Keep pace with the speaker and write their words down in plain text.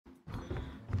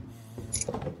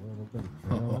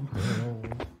Oh,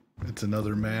 it's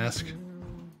another mask.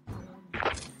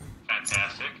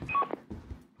 Fantastic.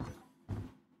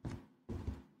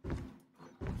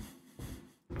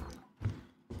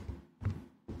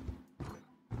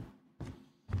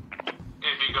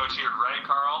 If you go to your right,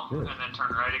 Carl, and then turn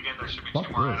right again, there should be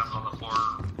two more items on the floor.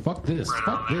 Fuck this. Right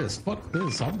Fuck on there. this. Fuck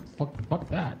this. Fuck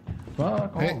that.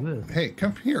 Fuck all this. Hey,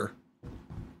 come here.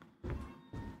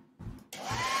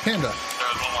 Panda.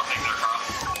 There's one more thing there, Carl.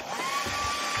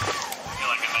 You're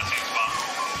like in that same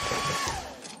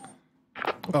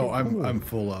spot. Oh, I'm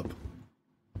full up.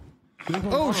 There's a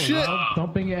Oh, lot of shit. loud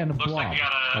thumping and a Looks block. like you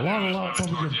gotta A lot of move loud it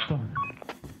thumping towards and you.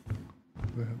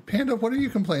 thump. Panda, what are you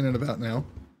complaining about now?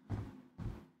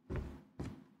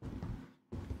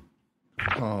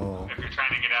 Oh. If you're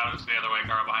trying to get out, it's the other way,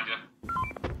 Carl, behind you.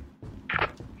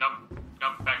 Nope.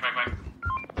 Back.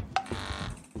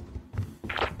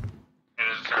 Hey,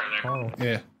 there's a turret there. Oh,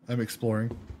 Yeah, I'm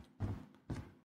exploring.